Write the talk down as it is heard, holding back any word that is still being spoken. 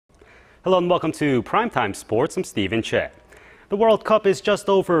Hello and welcome to Primetime Sports. I'm Stephen Che. The World Cup is just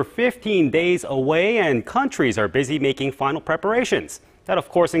over 15 days away and countries are busy making final preparations. That of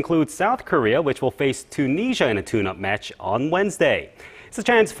course includes South Korea, which will face Tunisia in a tune-up match on Wednesday. It's a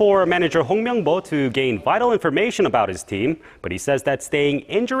chance for manager Hong Myung-bo to gain vital information about his team, but he says that staying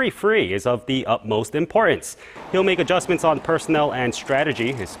injury-free is of the utmost importance. He'll make adjustments on personnel and strategy,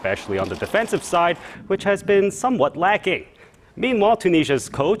 especially on the defensive side, which has been somewhat lacking. Meanwhile, Tunisia's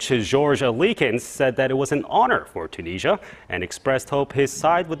coach, Georges Leekens, said that it was an honor for Tunisia and expressed hope his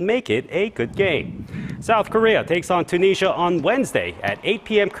side would make it a good game. South Korea takes on Tunisia on Wednesday at 8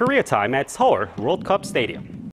 p.m. Korea time at Seoul World Cup Stadium.